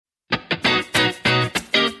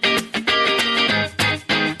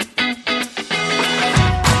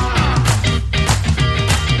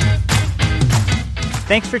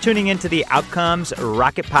Thanks for tuning in to the Outcomes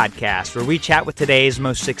Rocket Podcast, where we chat with today's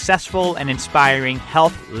most successful and inspiring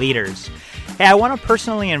health leaders. Hey, I want to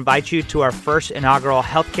personally invite you to our first inaugural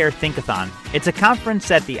Healthcare Think-a-thon. It's a conference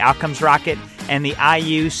that the Outcomes Rocket and the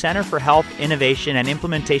IU Center for Health Innovation and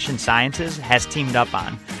Implementation Sciences has teamed up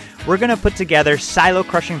on. We're going to put together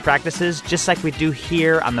silo-crushing practices just like we do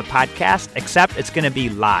here on the podcast, except it's going to be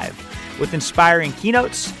live. With inspiring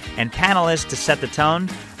keynotes and panelists to set the tone,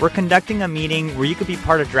 we're conducting a meeting where you could be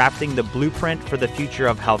part of drafting the blueprint for the future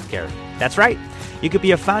of healthcare. That's right. You could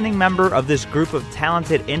be a founding member of this group of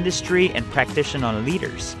talented industry and practitioner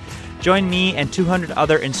leaders. Join me and 200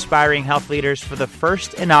 other inspiring health leaders for the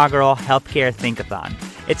first inaugural Healthcare Think-a-thon.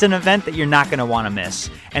 It's an event that you're not going to want to miss.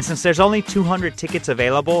 And since there's only 200 tickets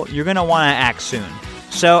available, you're going to want to act soon.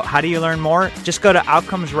 So how do you learn more? Just go to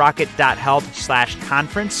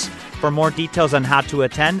outcomesrocket.health/conference. For more details on how to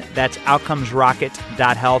attend, that's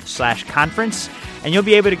outcomesrocket.health/conference. And you'll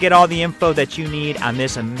be able to get all the info that you need on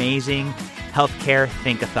this amazing Healthcare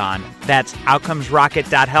Think-a-thon. That's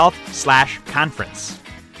outcomesrocket.health/conference.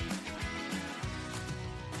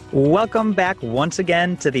 Welcome back once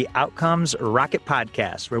again to the Outcomes Rocket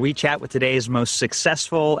Podcast, where we chat with today's most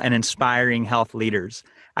successful and inspiring health leaders.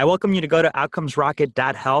 I welcome you to go to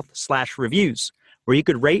outcomesrocket.health/reviews, where you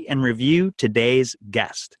could rate and review today's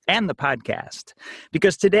guest and the podcast.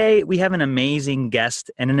 Because today we have an amazing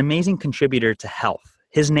guest and an amazing contributor to health.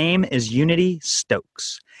 His name is Unity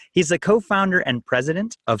Stokes. He's the co-founder and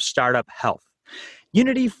president of Startup Health.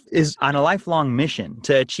 Unity is on a lifelong mission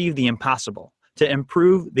to achieve the impossible, to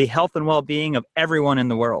improve the health and well-being of everyone in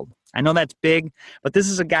the world. I know that's big, but this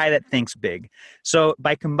is a guy that thinks big. So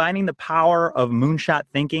by combining the power of moonshot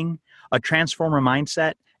thinking, a transformer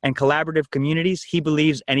mindset, and collaborative communities, he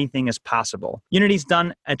believes anything is possible. Unity's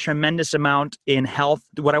done a tremendous amount in health.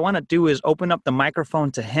 What I want to do is open up the microphone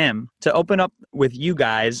to him, to open up with you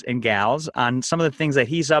guys and gals on some of the things that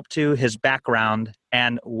he's up to, his background,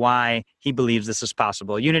 and why he believes this is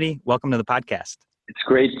possible. Unity, welcome to the podcast. It's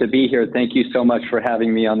great to be here. Thank you so much for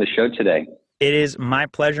having me on the show today. It is my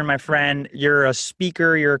pleasure, my friend. You're a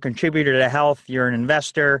speaker, you're a contributor to health, you're an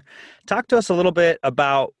investor. Talk to us a little bit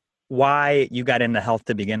about why you got into health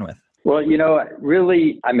to begin with. Well,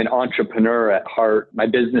 really, I'm an entrepreneur at heart. My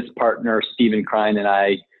business partner, Stephen Krein,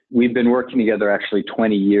 and we've been working together actually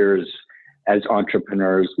 20 years as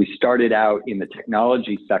entrepreneurs. We started out in the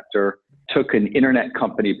technology sector, took an internet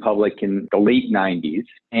company public in the late 90s.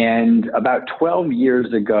 And about 12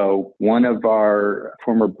 years ago, one of our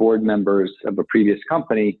former board members of a previous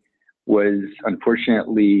company was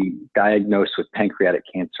unfortunately diagnosed with pancreatic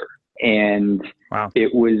cancer. And wow.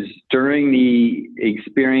 It was during the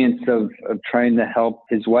experience of trying to help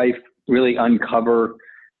his wife really uncover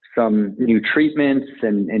some new treatments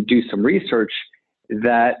and do some research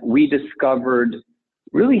that we discovered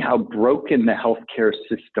really how broken the healthcare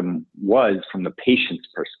system was from the patient's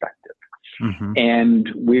perspective. Mm-hmm.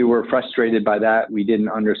 And we were frustrated by that. We didn't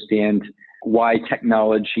understand why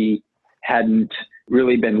technology hadn't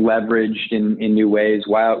really been leveraged in new ways,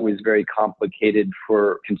 while it was very complicated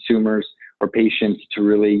for consumers or patients to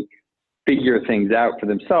really figure things out for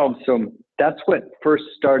themselves. So that's what first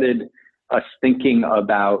started us thinking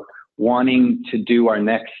about wanting to do our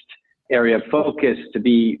next area of focus to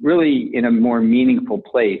be really in a more meaningful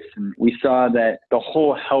place. And we saw that the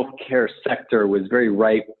whole healthcare sector was very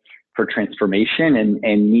ripe for transformation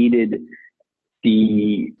and needed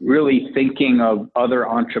the really thinking of other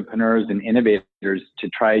entrepreneurs and innovators to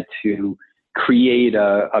try to create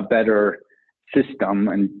a better system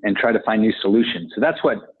and try to find new solutions. So that's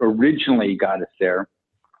what originally got us there.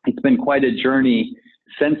 It's been quite a journey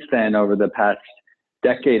since then over the past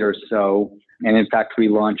decade or so. And in fact, we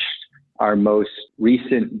launched our most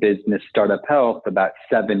recent business, Startup Health, about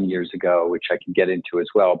 7 years ago, which I can get into as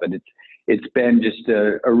well. But it's been just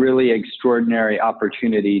a really extraordinary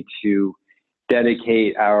opportunity to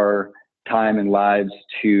dedicate our time and lives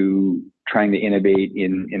to trying to innovate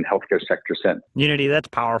in healthcare sector sense. Unity, that's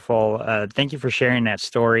powerful. Thank you for sharing that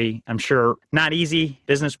story. I'm sure not easy.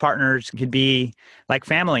 Business partners could be like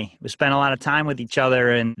family. We spend a lot of time with each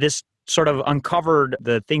other, and this sort of uncovered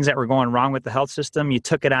the things that were going wrong with the health system. You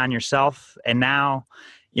took it on yourself, and now,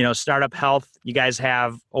 Startup Health, you guys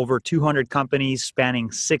have over 200 companies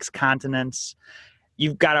spanning 6 continents.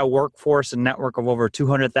 You've got a workforce and network of over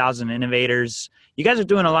 200,000 innovators. You guys are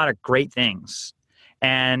doing a lot of great things.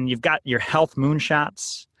 And you've got your health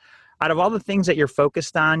moonshots. Out of all the things that you're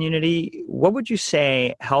focused on, Unity, what would you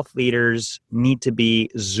say health leaders need to be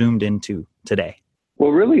zoomed into today? Well,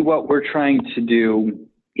 really what we're trying to do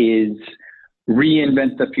is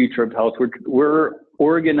reinvent the future of health. We're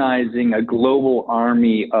organizing a global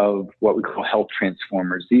army of what we call health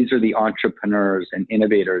transformers. These are the entrepreneurs and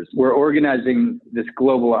innovators. We're organizing this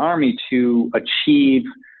global army to achieve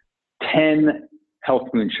 10 health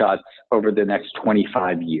moonshots over the next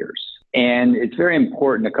 25 years. And it's very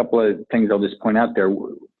important. A couple of things I'll just point out there.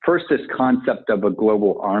 First, this concept of a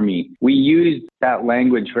global army. We use that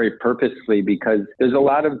language very purposely because there's a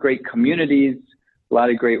lot of great communities, a lot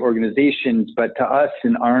of great organizations, but to us,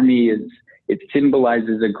 an army it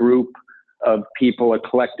symbolizes a group of people, a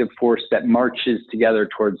collective force that marches together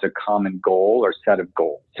towards a common goal or set of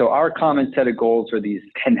goals. So our common set of goals are these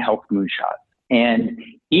 10 health moonshots. And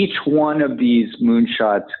each one of these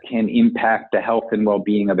moonshots can impact the health and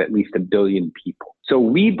well-being of at least 1 billion people. So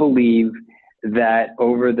we believe that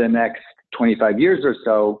over the next 25 years or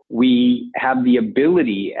so, we have the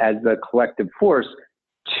ability as a collective force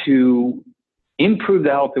to improve the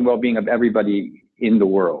health and well-being of everybody in the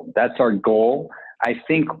world. That's our goal. I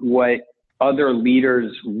think what other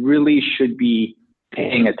leaders really should be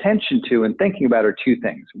paying attention to and thinking about are two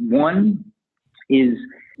things. One is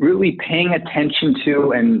really paying attention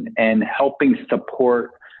to and helping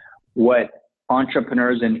support what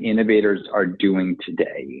entrepreneurs and innovators are doing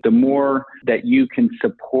today. The more that you can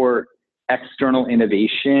support external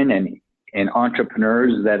innovation and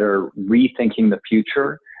entrepreneurs that are rethinking the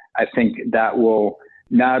future, I think that will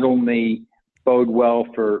not only bode well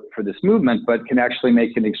for this movement, but can actually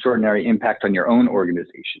make an extraordinary impact on your own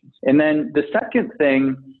organizations. And then the second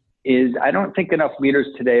thing is I don't think enough leaders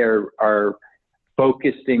today are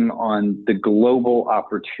focusing on the global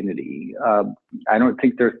opportunity. I don't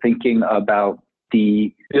think they're thinking about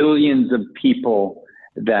the billions of people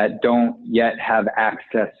that don't yet have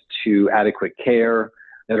access to adequate care,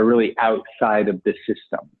 that are really outside of the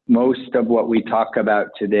system. Most of what we talk about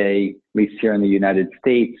today, at least here in the United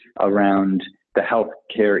States, around the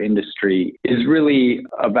healthcare industry is really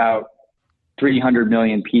about 300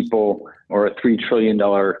 million people or a $3 trillion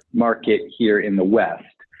market here in the West,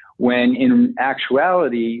 when in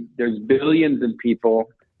actuality, there's billions of people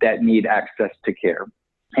that need access to care.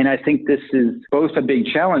 And I think this is both a big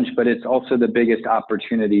challenge, but it's also the biggest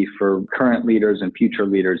opportunity for current leaders and future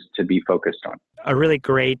leaders to be focused on. A really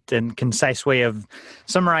great and concise way of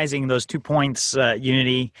summarizing those 2 points,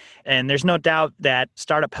 Unity. And there's no doubt that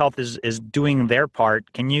Startup Health is doing their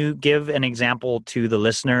part. Can you give an example to the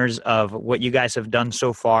listeners of what you guys have done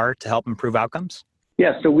so far to help improve outcomes?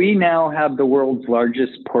 Yeah, so we now have the world's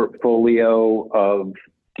largest portfolio of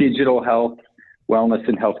digital health, wellness,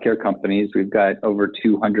 and healthcare companies. We've got over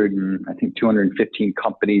 215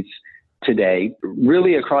 companies today,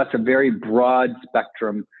 really across a very broad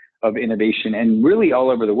spectrum of innovation and really all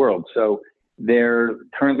over the world. So they're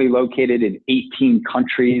currently located in 18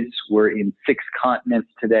 countries. We're in 6 continents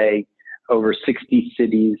today, over 60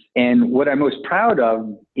 cities. And what I'm most proud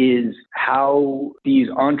of is how these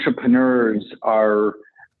entrepreneurs are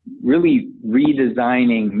really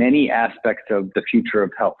redesigning many aspects of the future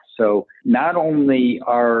of health. So not only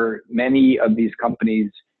are many of these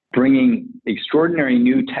companies bringing extraordinary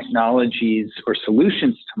new technologies or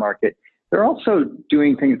solutions to market, they're also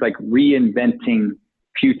doing things like reinventing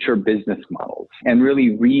future business models and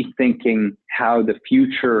really rethinking how the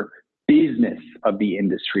future business of the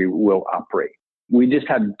industry will operate. We just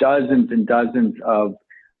have dozens and dozens of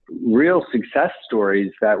real success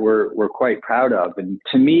stories that we're quite proud of. And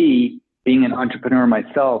to me, being an entrepreneur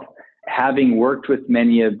myself, having worked with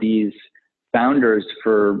many of these founders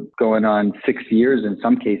for going on 6 years in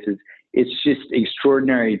some cases, it's just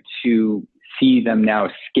extraordinary to see them now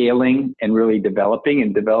scaling and really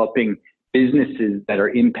developing businesses that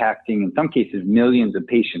are impacting, in some cases, millions of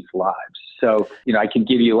patients' lives. So, I can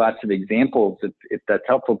give you lots of examples if that's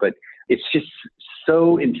helpful, but it's just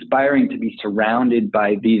so inspiring to be surrounded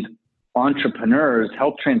by these entrepreneurs,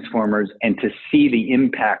 health transformers, and to see the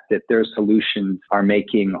impact that their solutions are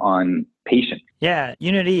making on patients. Yeah,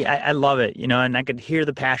 Unity, I love it, and I could hear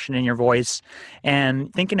the passion in your voice.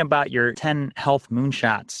 And thinking about your 10 health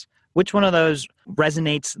moonshots, which one of those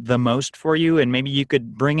resonates the most for you? And maybe you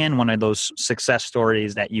could bring in one of those success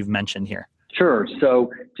stories that you've mentioned here. Sure.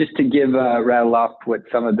 So just to rattle off what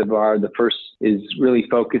some of them are, the first is really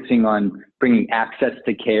focusing on bringing access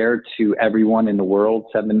to care to everyone in the world,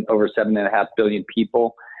 over 7.5 billion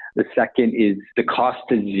people. The second is the cost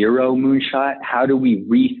to zero moonshot. How do we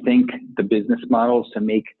rethink the business models to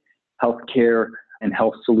make healthcare and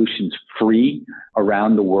health solutions free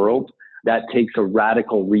around the world? That takes a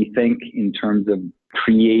radical rethink in terms of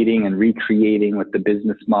creating and recreating what the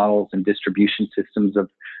business models and distribution systems of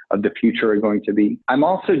the future are going to be. I'm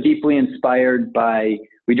also deeply inspired by,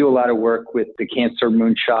 we do a lot of work with the cancer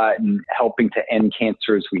moonshot and helping to end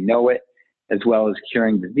cancer as we know it. as well as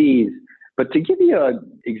curing disease. But to give you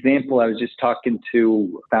an example, I was just talking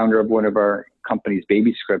to founder of one of our companies,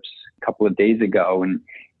 Baby Scripts, a couple of days ago,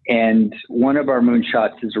 and one of our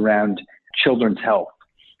moonshots is around children's health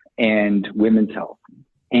and women's health.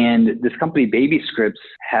 And this company, Baby Scripts,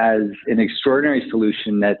 has an extraordinary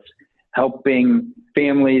solution that's helping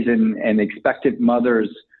families and expectant mothers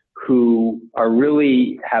who are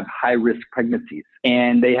really have high-risk pregnancies.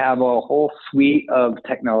 And they have a whole suite of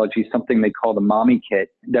technology, something they call the Mommy Kit,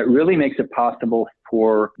 that really makes it possible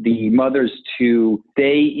for the mothers to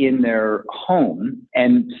stay in their home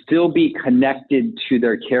and still be connected to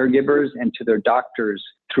their caregivers and to their doctors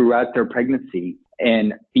throughout their pregnancy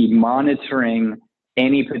and be monitoring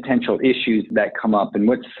any potential issues that come up. And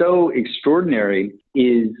what's so extraordinary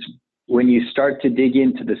is when you start to dig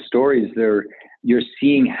into the stories, you're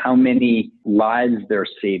seeing how many lives they're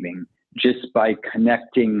saving just by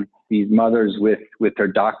connecting these mothers with their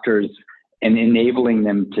doctors and enabling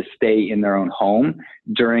them to stay in their own home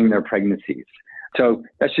during their pregnancies. So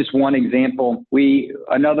that's just one example.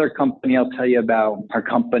 Another company I'll tell you about, our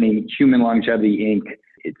company, Human Longevity, Inc.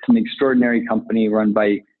 It's an extraordinary company run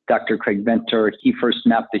by Dr. Craig Venter. He first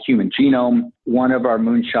mapped the human genome. One of our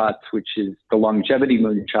moonshots, which is the longevity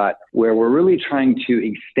moonshot, where we're really trying to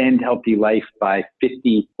extend healthy life by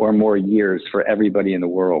 50 or more years for everybody in the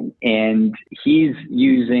world. And he's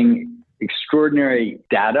using extraordinary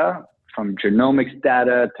data, from genomics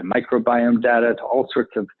data to microbiome data to all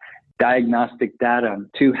sorts of diagnostic data,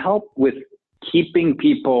 to help with keeping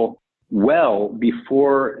people well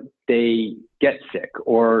before they get sick,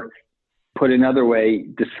 or put another way,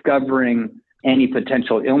 discovering any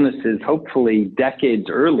potential illnesses, hopefully decades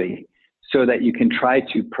early, so that you can try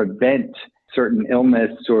to prevent certain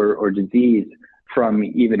illness or disease from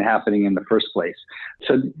even happening in the first place.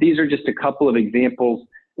 So these are just a couple of examples.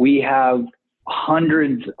 We have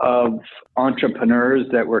hundreds of entrepreneurs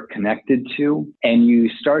that we're connected to, and you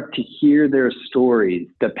start to hear their stories,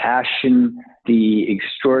 the passion, the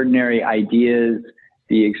extraordinary ideas,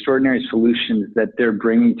 the extraordinary solutions that they're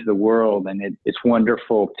bringing to the world. And it's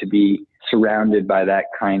wonderful to be surrounded by that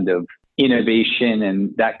kind of innovation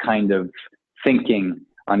and that kind of thinking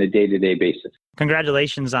on a day-to-day basis.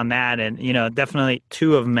 Congratulations on that. And, definitely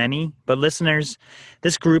two of many. But listeners,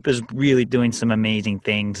 this group is really doing some amazing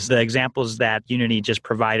things. The examples that Unity just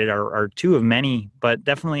provided are two of many, but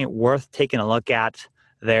definitely worth taking a look at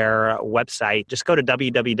their website. Just go to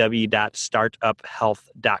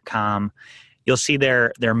www.startuphealth.com. You'll see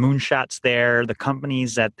their moonshots there, the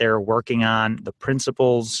companies that they're working on, the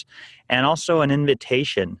principles, and also an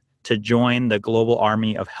invitation to join the global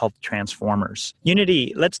army of health transformers.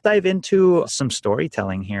 Unity, let's dive into some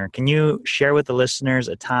storytelling here. Can you share with the listeners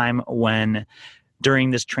a time when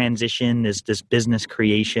during this transition, this business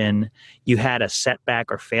creation, you had a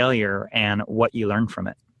setback or failure and what you learned from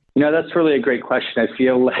it? That's really a great question. I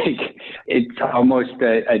feel like it's almost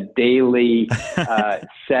a daily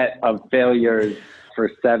set of failures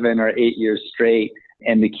for 7 or 8 years straight.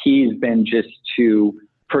 And the key has been just to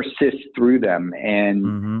persist through them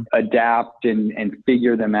and adapt and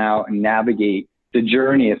figure them out and navigate the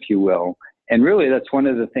journey, if you will. And really, that's one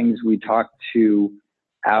of the things we talk to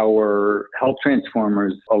our health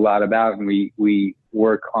transformers a lot about, and we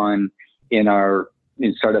work on in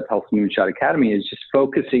Startup Health Moonshot Academy, is just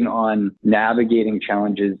focusing on navigating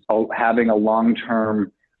challenges, having a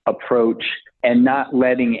long-term approach, and not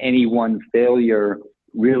letting any one failure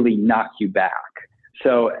really knock you back.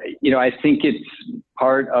 So, I think it's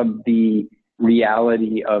part of the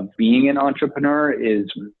reality of being an entrepreneur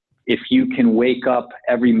is if you can wake up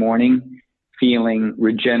every morning feeling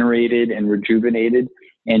regenerated and rejuvenated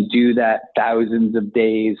and do that thousands of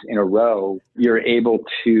days in a row, you're able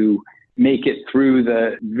to make it through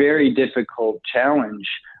the very difficult challenge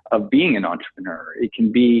of being an entrepreneur. It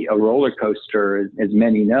can be a roller coaster, as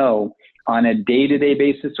many know, on a day-to-day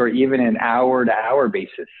basis or even an hour-to-hour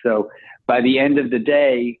basis. So by the end of the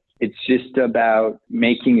day, it's just about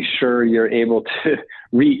making sure you're able to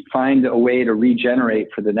find a way to regenerate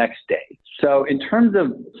for the next day. So in terms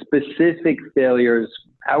of specific failures,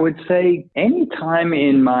 I would say any time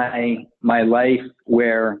in my life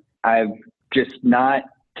where I've just not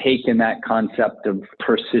taken that concept of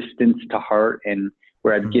persistence to heart and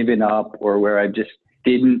where I've given up or where I just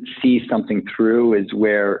didn't see something through is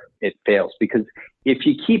where it fails. Because if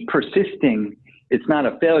you keep persisting, it's not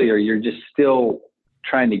a failure. You're just still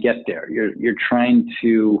trying to get there. You're trying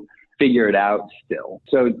to figure it out still.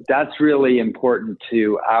 So that's really important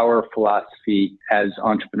to our philosophy as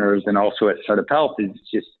entrepreneurs and also at Startup Health, is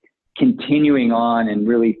just continuing on and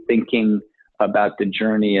really thinking about the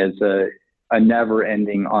journey as a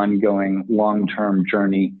never-ending, ongoing, long-term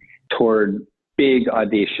journey toward big,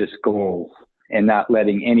 audacious goals and not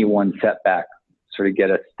letting any one setback sort of get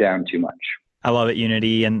us down too much. I love it,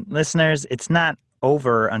 Unity. And listeners, it's not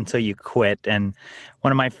over until you quit. And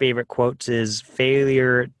one of my favorite quotes is,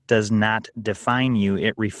 failure does not define you,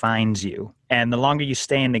 it refines you. And the longer you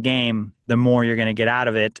stay in the game, the more you're going to get out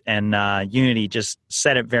of it. And Unity just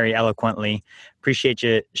said it very eloquently. Appreciate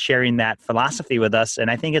you sharing that philosophy with us.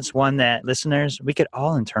 And I think it's one that listeners, we could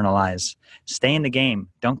all internalize. Stay in the game.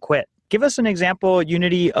 Don't quit. Give us an example,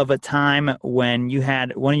 Unity, of a time when you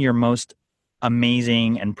had one of your most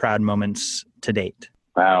amazing and proud moments to date.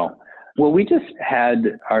 Wow. Well, we just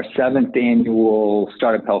had our 7th annual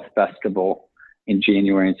Startup Health Festival in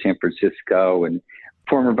January in San Francisco, and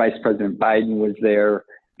former Vice President Biden was there.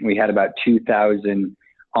 We had about 2,000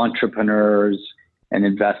 entrepreneurs and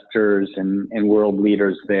investors and world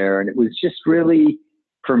leaders there. And it was just really,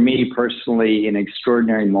 for me personally, an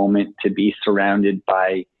extraordinary moment to be surrounded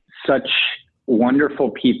by such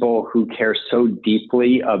wonderful people who care so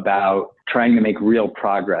deeply about trying to make real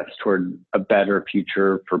progress toward a better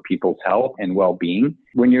future for people's health and well-being.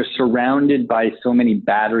 When you're surrounded by so many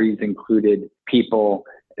batteries included people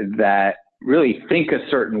that really think a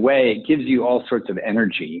certain way, it gives you all sorts of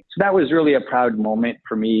energy. So that was really a proud moment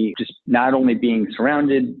for me, just not only being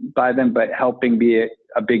surrounded by them, but helping be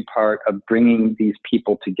a big part of bringing these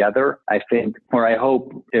people together. I think, or I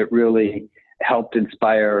hope it really helped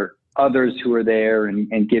inspire others who are there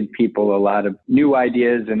and give people a lot of new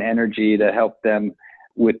ideas and energy to help them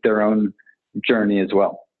with their own journey as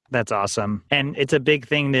well. That's awesome. And it's a big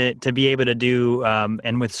thing to be able to do.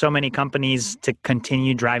 And with so many companies to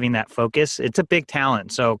continue driving that focus, it's a big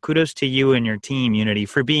talent. So kudos to you and your team, Unity,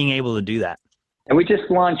 for being able to do that. And we just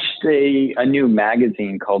launched a new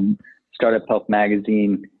magazine called Startup Health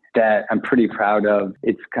Magazine that I'm pretty proud of.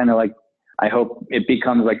 It's kind of like, I hope it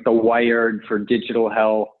becomes like the Wired for digital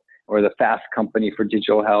health, or the Fast Company for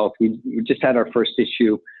digital health. We just had our first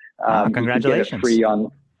issue. Congratulations.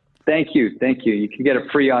 Thank you. You can get it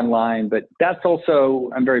free online, but that's also,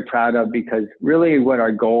 I'm very proud of, because really what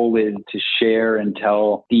our goal is to share and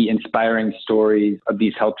tell the inspiring stories of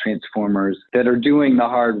these health transformers that are doing the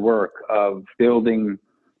hard work of building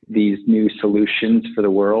these new solutions for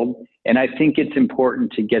the world. And I think it's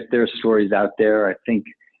important to get their stories out there. I think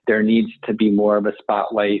there needs to be more of a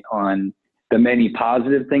spotlight on the many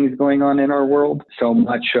positive things going on in our world. So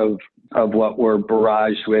much of what we're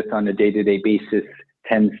barraged with on a day-to-day basis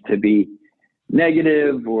tends to be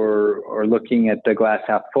negative or looking at the glass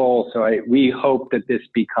half full. So we hope that this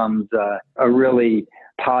becomes a really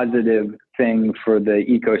positive thing for the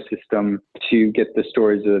ecosystem to get the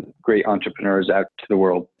stories of great entrepreneurs out to the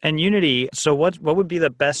world. And Unity, so what would be the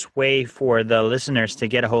best way for the listeners to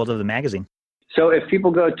get a hold of the magazine? So if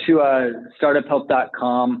people go to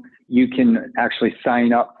startuphealth.com, you can actually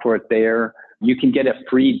sign up for it there. You can get a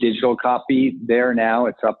free digital copy there now.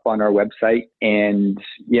 It's up on our website. And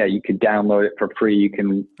yeah, you can download it for free. You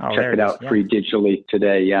can check it out free digitally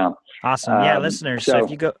today. Yeah. Awesome. Yeah, listeners. So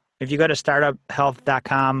if you go to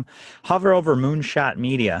startuphealth.com, hover over Moonshot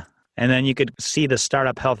Media, and then you could see the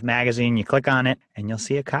Startup Health magazine. You click on it and you'll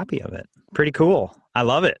see a copy of it. Pretty cool. I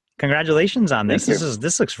love it. Congratulations on this.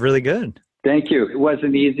 This looks really good. Thank you. It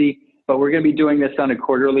wasn't easy, but we're going to be doing this on a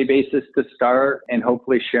quarterly basis to start, and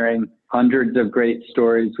hopefully sharing hundreds of great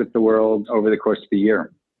stories with the world over the course of the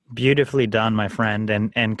year. Beautifully done, my friend.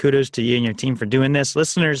 And kudos to you and your team for doing this.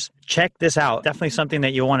 Listeners, check this out. Definitely something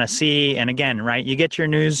that you'll want to see. And again, right, you get your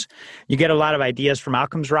news, you get a lot of ideas from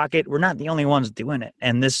Outcomes Rocket. We're not the only ones doing it.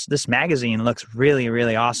 And this magazine looks really,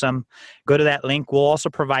 really awesome. Go to that link. We'll also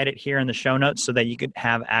provide it here in the show notes so that you could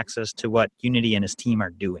have access to what Unity and his team are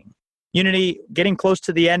doing. Unity, getting close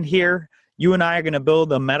to the end here. You and I are going to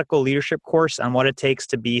build a medical leadership course on what it takes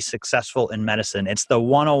to be successful in medicine. It's the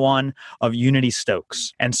 101 of Unity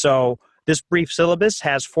Stokes. And so this brief syllabus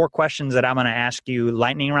has 4 questions that I'm going to ask you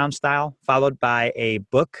lightning round style, followed by a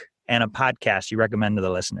book and a podcast you recommend to the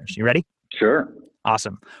listeners. You ready? Sure.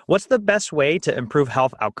 Awesome. What's the best way to improve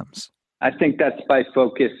health outcomes? I think that's by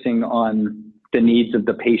focusing on the needs of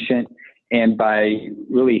the patient and by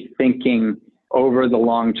really thinking over the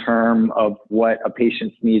long term of what a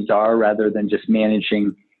patient's needs are, rather than just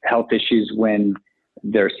managing health issues when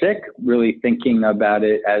they're sick, really thinking about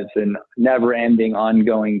it as a never-ending,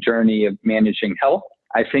 ongoing journey of managing health.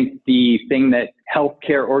 I think the thing that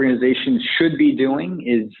healthcare organizations should be doing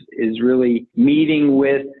is really meeting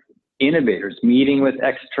with innovators, meeting with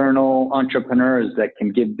external entrepreneurs that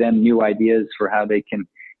can give them new ideas for how they can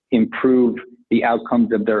improve the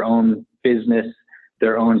outcomes of their own business,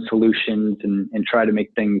 their own solutions, and try to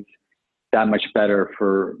make things that much better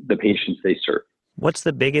for the patients they serve. What's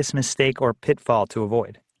the biggest mistake or pitfall to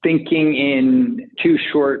avoid? thinking in too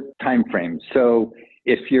short time frames. So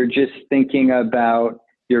if you're just thinking about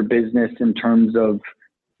your business in terms of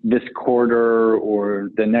this quarter or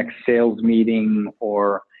the next sales meeting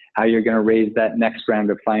or how you're going to raise that next round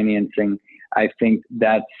of financing, I think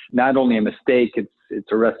that's not only a mistake,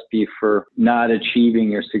 it's a recipe for not achieving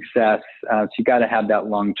your success. So you got to have that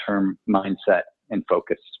long-term mindset and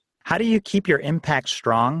focus. How do you keep your impact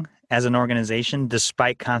strong as an organization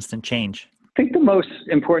despite constant change? I think the most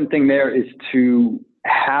important thing there is to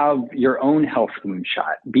have your own health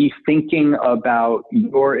moonshot. Be thinking about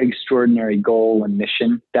your extraordinary goal and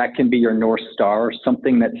mission. That can be your North Star,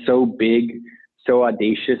 something that's so big, so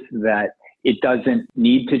audacious that it doesn't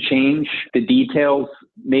need to change. The details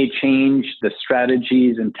may change, the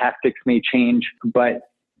strategies and tactics may change, but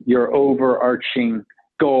your overarching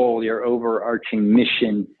goal, your overarching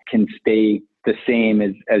mission can stay the same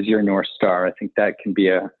as your North Star. I think that can be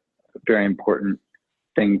a very important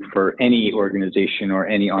thing for any organization or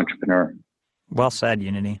any entrepreneur. Well said,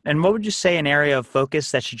 Unity. And what would you say an area of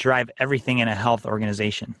focus that should drive everything in a health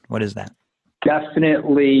organization? What is that?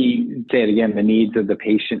 Definitely, say it again, the needs of the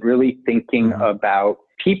patient, really thinking about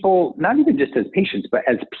people, not even just as patients, but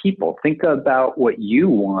as people. Think about what you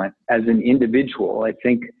want as an individual. I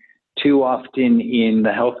think too often in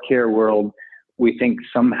the healthcare world, we think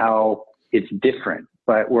somehow it's different,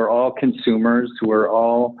 but we're all consumers. We're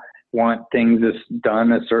all want things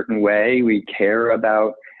done a certain way. We care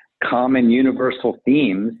about common universal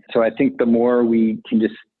themes. So I think the more we can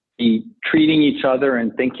just be treating each other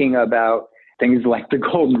and thinking about things like the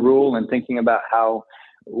golden rule and thinking about how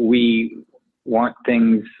we want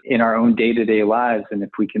things in our own day-to-day lives. And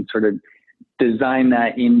if we can sort of design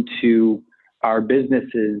that into our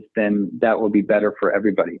businesses, then that will be better for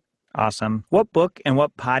everybody. Awesome. What book and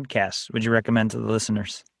what podcasts would you recommend to the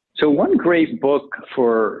listeners? So one great book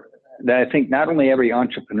that I think not only every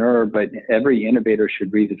entrepreneur, but every innovator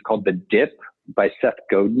should read is called The Dip by Seth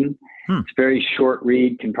Godin. It's a very short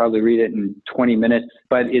read, can probably read it in 20 minutes,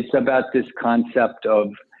 but it's about this concept of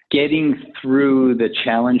getting through the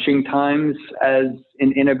challenging times as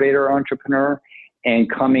an innovator or entrepreneur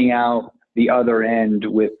and coming out the other end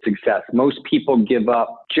with success. Most people give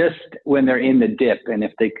up just when they're in the dip, and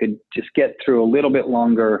if they could just get through a little bit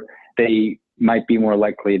longer, they might be more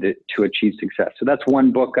likely to achieve success. So that's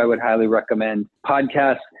one book I would highly recommend.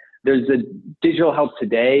 Podcasts, there's the Digital Health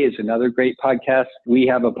Today is another great podcast. We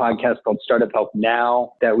have a podcast called Startup Health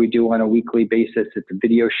Now that we do on a weekly basis. It's a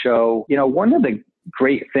video show. You know, one of the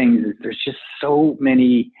great things is there's just so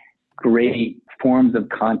many great forms of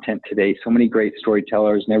content today, so many great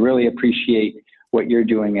storytellers, and I really appreciate what you're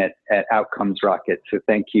doing at Outcomes Rocket. So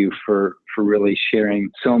thank you for really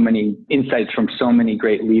sharing so many insights from so many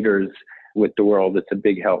great leaders with the world. It's a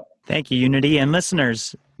big help. Thank you, Unity. And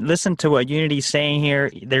listeners, listen to what Unity's saying here.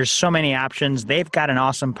 There's so many options. They've got an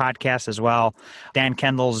awesome podcast as well. Dan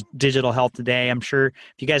Kendall's Digital Health Today. I'm sure if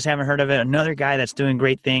you guys haven't heard of it, another guy that's doing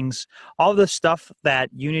great things. All the stuff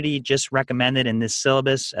that Unity just recommended in this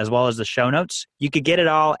syllabus, as well as the show notes, you could get it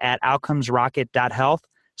all at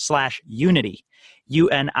outcomesrocket.health/Unity,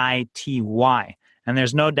 UNITY. And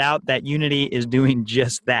there's no doubt that Unity is doing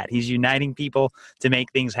just that. He's uniting people to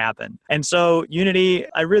make things happen. And so, Unity,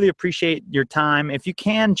 I really appreciate your time. If you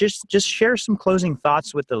can, just share some closing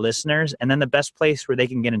thoughts with the listeners and then the best place where they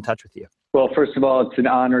can get in touch with you. Well, first of all, it's an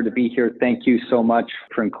honor to be here. Thank you so much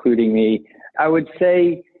for including me. I would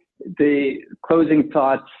say the closing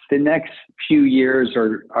thoughts, the next few years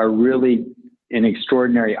are really an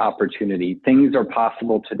extraordinary opportunity. Things are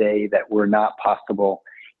possible today that were not possible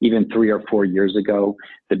even 3 or 4 years ago.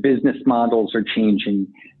 The business models are changing.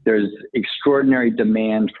 There's extraordinary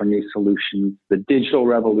demand for new solutions. The digital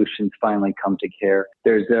revolution's finally come to care.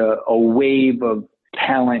 There's a wave of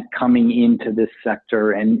talent coming into this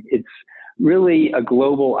sector, and it's really a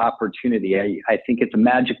global opportunity. I think it's a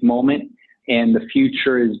magic moment, and the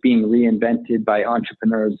future is being reinvented by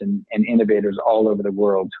entrepreneurs and innovators all over the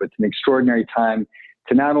world. So it's an extraordinary time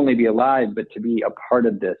to not only be alive, but to be a part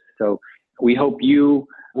of this. So we hope you,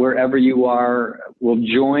 wherever you are, will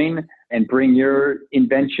join and bring your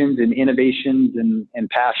inventions and innovations and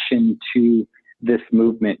passion to this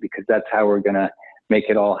movement, because that's how we're going to make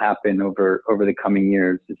it all happen over the coming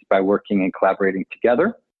years, is by working and collaborating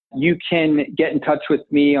together. You can get in touch with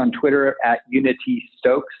me on Twitter at Unity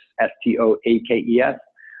Stokes, STOAKES,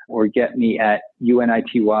 or get me at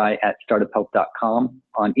UNITY@startuphealth.com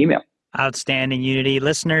on email. Outstanding, Unity.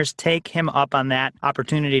 Listeners, take him up on that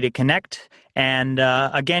opportunity to connect. And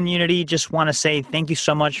again, Unity, just want to say thank you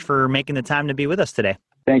so much for making the time to be with us today.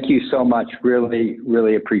 Thank you so much. Really,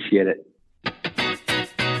 really appreciate it.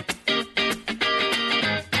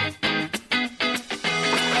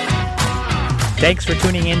 Thanks for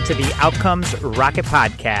tuning in to the Outcomes Rocket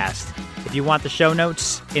podcast. If you want the show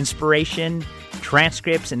notes, inspiration,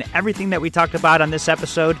 transcripts, and everything that we talked about on this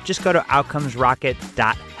episode, just go to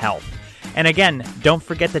outcomesrocket.health. And again, don't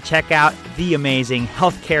forget to check out the amazing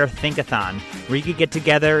Healthcare Think-a-thon, where you can get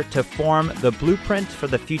together to form the blueprint for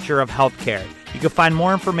the future of healthcare. You can find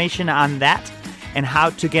more information on that and how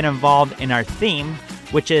to get involved in our theme,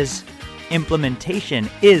 which is Implementation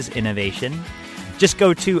is Innovation. Just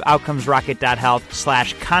go to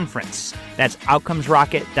outcomesrocket.health/conference. That's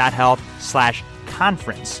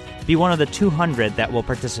outcomesrocket.health/conference. Be one of the 200 that will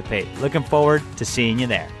participate. Looking forward to seeing you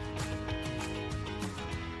there.